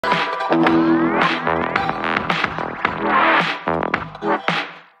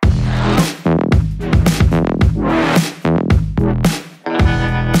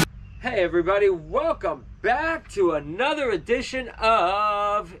everybody, welcome back to another edition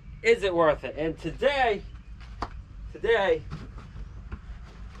of Is It Worth It? And today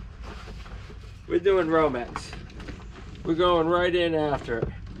we're doing Romex. We're going right in after it.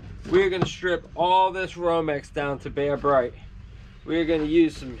 We're going to strip all this Romex down to bare bright. We're going to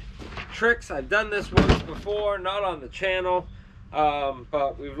use some tricks. I've done this once before, not on the channel,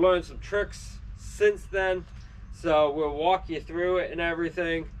 but we've learned some tricks since then. So we'll walk you through it and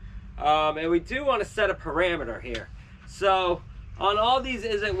everything. And we do want to set a parameter here. So on all these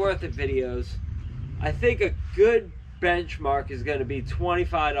Is It Worth It videos, I think a good benchmark is going to be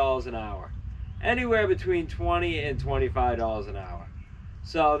 $25 an hour. Anywhere between $20 and $25 an hour.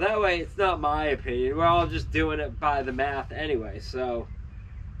 So that way it's not my opinion. We're all just doing it by the math anyway. So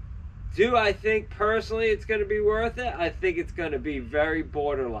do I think personally it's going to be worth it? I think it's going to be very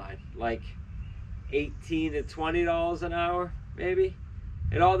borderline. Like $18 to $20 an hour, maybe.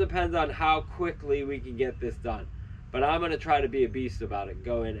 It all depends on how quickly we can get this done. But I'm going to try to be a beast about it.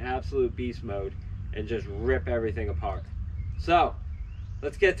 Go in absolute beast mode and just rip everything apart. So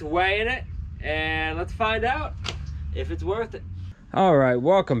let's get to weighing it and let's find out if it's worth it. All right,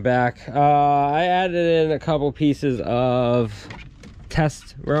 welcome back. I added in a couple pieces of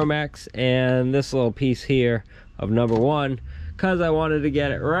test Romex and this little piece here of number one, because I wanted to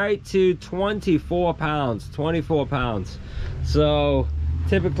get it right to 24 pounds. So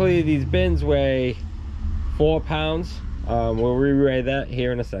typically these bins weigh 4 pounds. We'll re-weigh that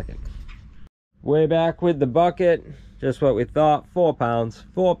here in a second. Way back with the bucket, just what we thought, 4 pounds.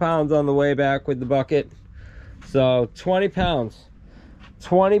 4 pounds on the way back with the bucket. So 20 pounds.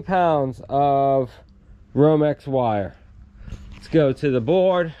 20 pounds of Romex wire. Let's go to the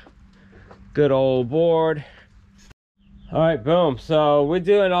board. Good old board. All right, boom. So we're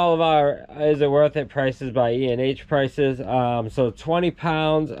doing all of our Is It Worth It prices by E&H prices. So 20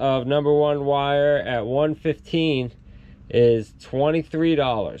 pounds of number one wire at $115 is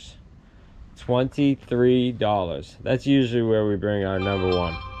 $23. $23. That's usually where we bring our number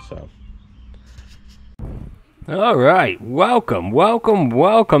one. So. All right, welcome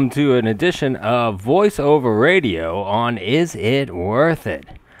to an edition of voiceover radio on Is It Worth It?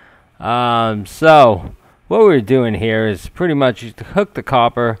 So what we're doing here is pretty much hook the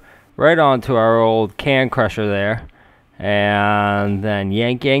copper right onto our old can crusher there, and then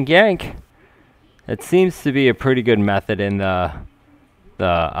yank. It seems to be a pretty good method. In the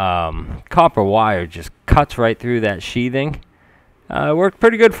copper wire just cuts right through that sheathing. It worked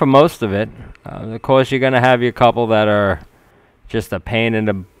pretty good for most of it. Of course, you're going to have your couple that are just a pain in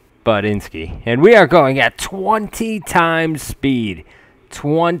the butt-insky. And we are going at 20 times speed.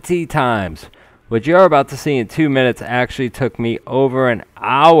 20 times. What you're about to see in 2 minutes actually took me over an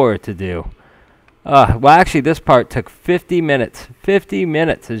hour to do. Well, actually, this part took 50 minutes. 50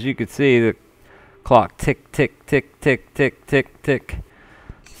 minutes. As you can see, the clock tick, tick, tick, tick, tick, tick, tick.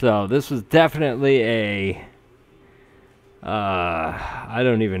 So this was definitely a... I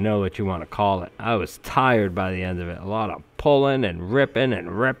don't even know what you want to call it. I was tired by the end of it. A lot of pulling and ripping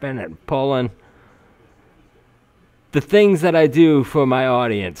and pulling. The things that I do for my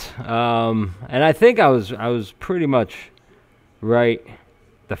audience. And I think I was pretty much right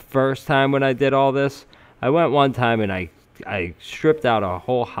the first time when I did all this. I went one time and I stripped out a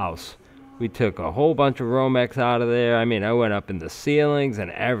whole house. We took a whole bunch of Romex out of there. I mean, I went up in the ceilings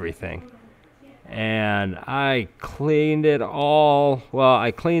and everything. And I cleaned it all. Well,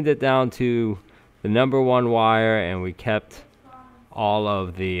 I cleaned it down to the number one wire, and we kept all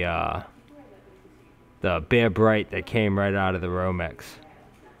of the bare bright that came right out of the Romex.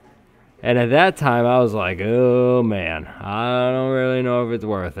 And at that time, I was like, oh man, I don't really know if it's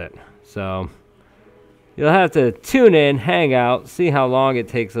worth it. So you'll have to tune in, hang out, see how long it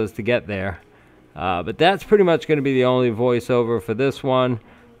takes us to get there. But that's pretty much going to be the only voiceover for this one.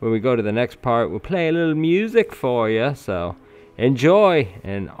 When we go to the next part, we'll play a little music for you. So enjoy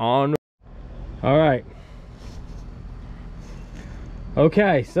and on. All right.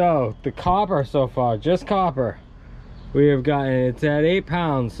 Okay, so the copper so far, just copper, we have gotten, it's at 8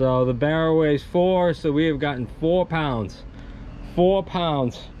 pounds. So the barrel weighs 4, so we have gotten 4 pounds. 4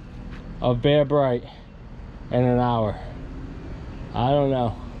 pounds of bare bright in an hour. I don't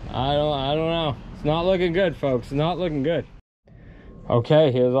know. I don't know. It's not looking good, folks. Not looking good.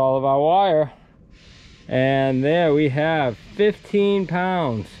 Okay, here's all of our wire. And there we have 15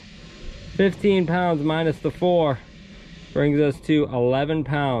 pounds. 15 pounds minus the 4 brings us to 11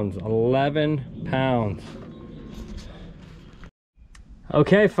 pounds. 11 pounds.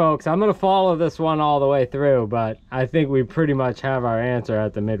 Okay, folks, I'm going to follow this one all the way through, but I think we pretty much have our answer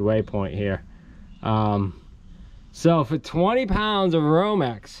at the midway point here. So for 20 pounds of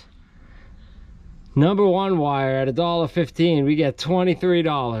Romex, Number one wire at $1.15, we get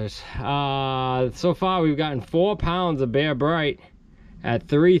 $23. So far we've gotten 4 pounds of Bare Bright at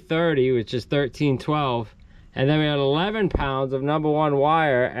 $3.30, which is $13.12, and then we had 11 pounds of number one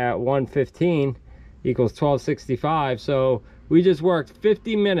wire at $1.15 equals $12.65. So we just worked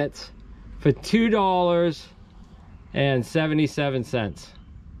 50 minutes for $2.77.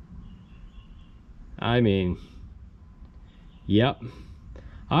 I mean, yep.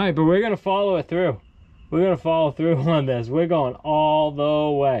 All right, but we're gonna follow it through. We're gonna follow through on this. We're going all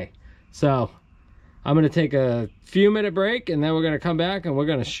the way. So I'm gonna take a few minute break, and then we're gonna come back and we're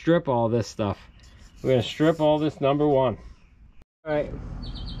gonna strip all this stuff. We're gonna strip all this number one. All right.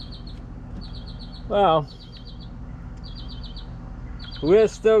 Well, we're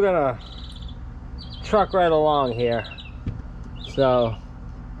still gonna truck right along here. So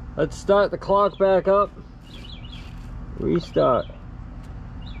let's start the clock back up. Restart.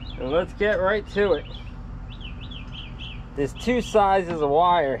 And let's get right to it. There's 2 sizes of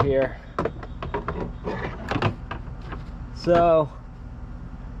wire here. So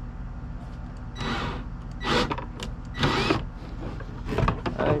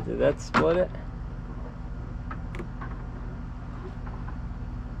alright, did that split it?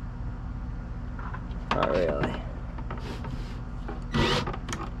 Not really.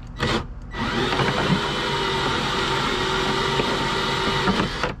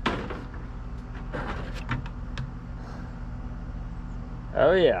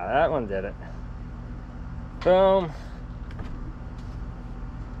 Oh yeah, that one did it. Boom.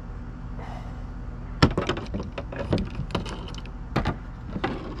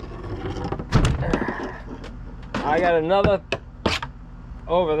 I got another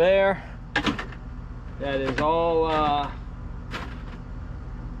over there that is all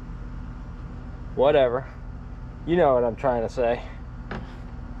whatever. You know what I'm trying to say.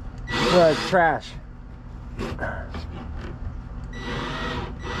 It's trash.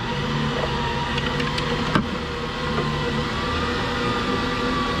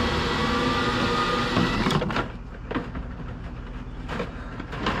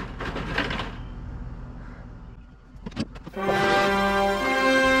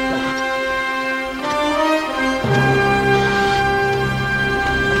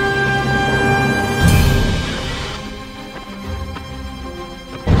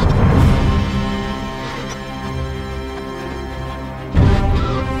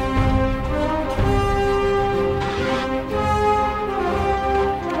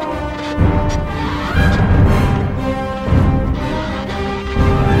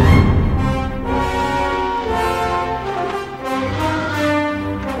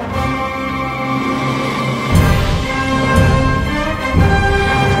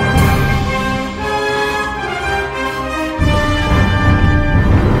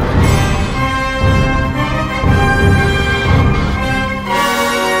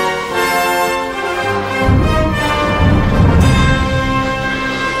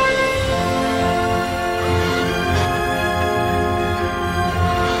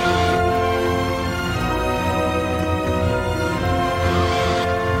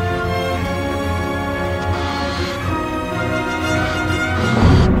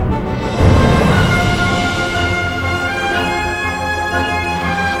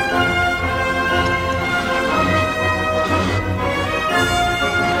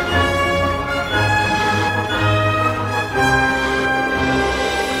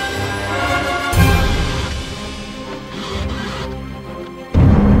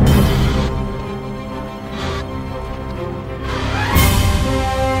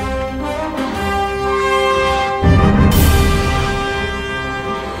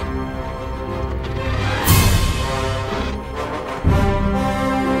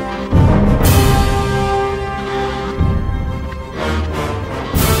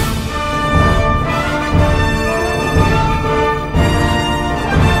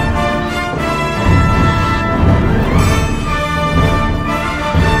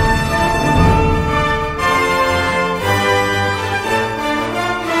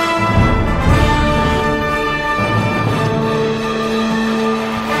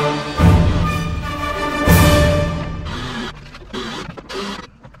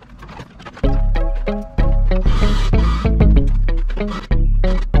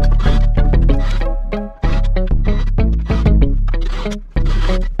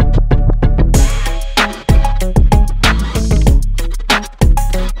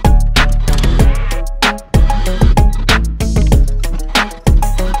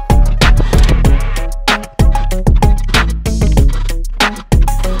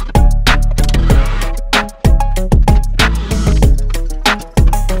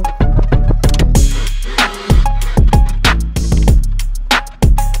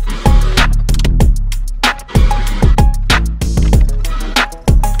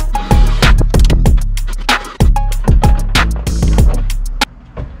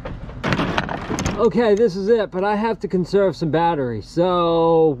 Okay, this is it, but I have to conserve some battery,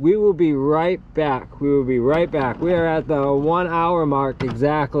 so we will be right back. We will be right back. We are at the 1 hour mark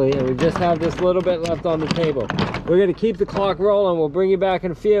exactly, and we just have this little bit left on the table. We're gonna keep the clock rolling. We'll bring you back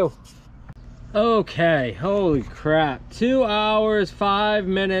in a few. Okay, holy crap. 2 hours, 5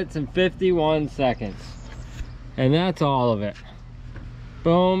 minutes, and 51 seconds. And that's all of it.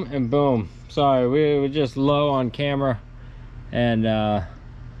 Boom and boom. Sorry, we were just low on camera. And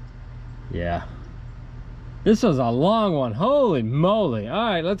yeah. This was a long one. Holy moly. All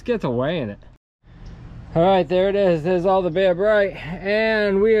right, let's get to weighing it. All right, there it is. There's all the Bear Bright.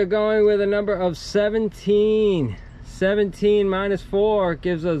 And we are going with a number of 17. 17 minus 4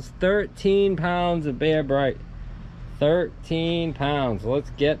 gives us 13 pounds of Bear Bright. 13 pounds.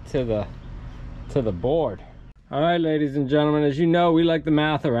 Let's get to the board. All right, ladies and gentlemen, as you know, we like the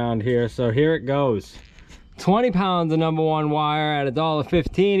math around here, so here it goes. 20 pounds of number one wire at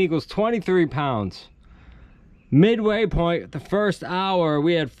 $1.15 equals 23 pounds. Midway point, the first hour,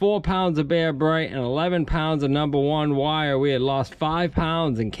 we had 4 pounds of Bear Bright and 11 pounds of number one wire. We had lost 5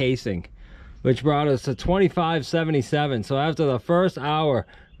 pounds in casing, which brought us to $25.77. So after the first hour,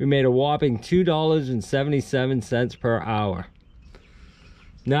 we made a whopping $2.77 per hour.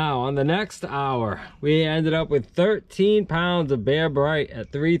 Now, on the next hour, we ended up with 13 pounds of Bear Bright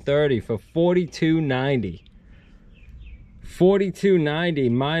at $3.30 for $42.90.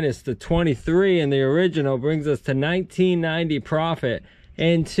 $42.90 minus the 23 in the original brings us to $19.90 profit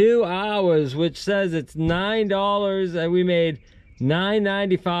in 2 hours, which says it's $9, and we made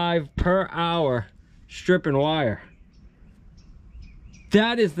 $9.95 per hour stripping wire.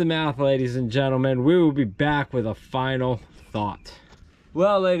 That is the math, ladies and gentlemen. We will be back with a final thought.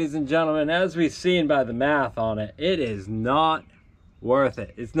 Well, ladies and gentlemen, as we've seen by the math on it, it is not worth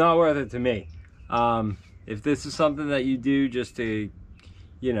it. It's not worth it to me. If this is something that you do just to,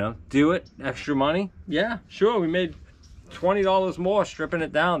 you know, do it, extra money, yeah, sure, we made $20 more stripping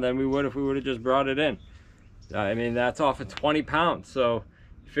it down than we would if we would have just brought it in. I mean, that's off of 20 pounds. So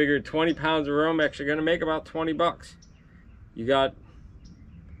you figure 20 pounds of Romex, you're gonna make about 20 bucks. You got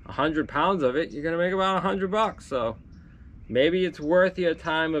 100 pounds of it, you're gonna make about 100 bucks. So maybe it's worth your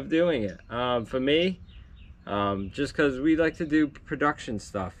time of doing it. For me, just because we like to do production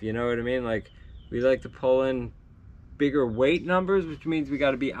stuff, you know what I mean? Like, we like to pull in bigger weight numbers, which means we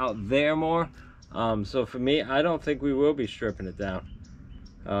got to be out there more. So for me, I don't think we will be stripping it down.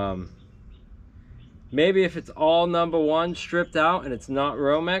 Maybe if it's all number one stripped out and it's not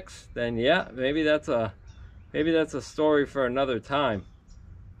Romex, then yeah, maybe that's a story for another time.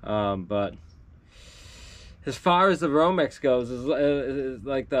 But as far as the Romex goes, is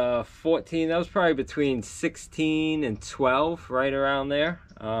like the 14, that was probably between 16 and 12, right around there.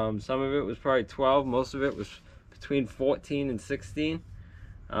 Some of it was probably 12, most of it was between 14 and 16.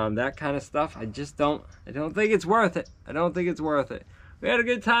 That kind of stuff, I don't think it's worth it. I don't think it's worth it. We had a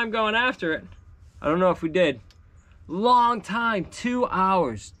good time going after it. I don't know if we did. Long time, 2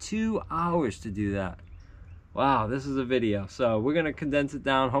 hours to do that. Wow, this is a video. So we're gonna condense it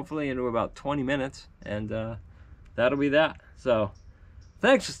down hopefully into about 20 minutes, and that'll be that. So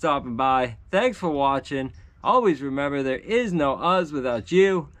thanks for stopping by. Thanks for watching. Always remember, there is no us without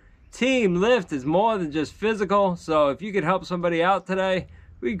you. Team lift is more than just physical. So if you could help somebody out today,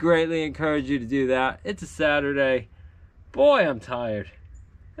 we greatly encourage you to do that. It's a Saturday. Boy, I'm tired.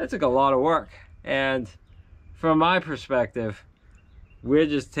 That took a lot of work. And from my perspective, we're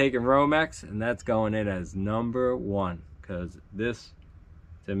just taking Romex, and that's going in as number one, because this,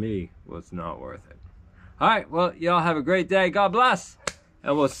 to me, was not worth it. All right, well, y'all have a great day. God bless.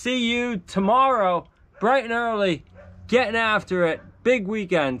 And we'll see you tomorrow, bright and early, getting after it. Big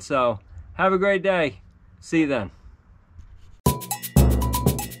weekend, so have a great day. See you then.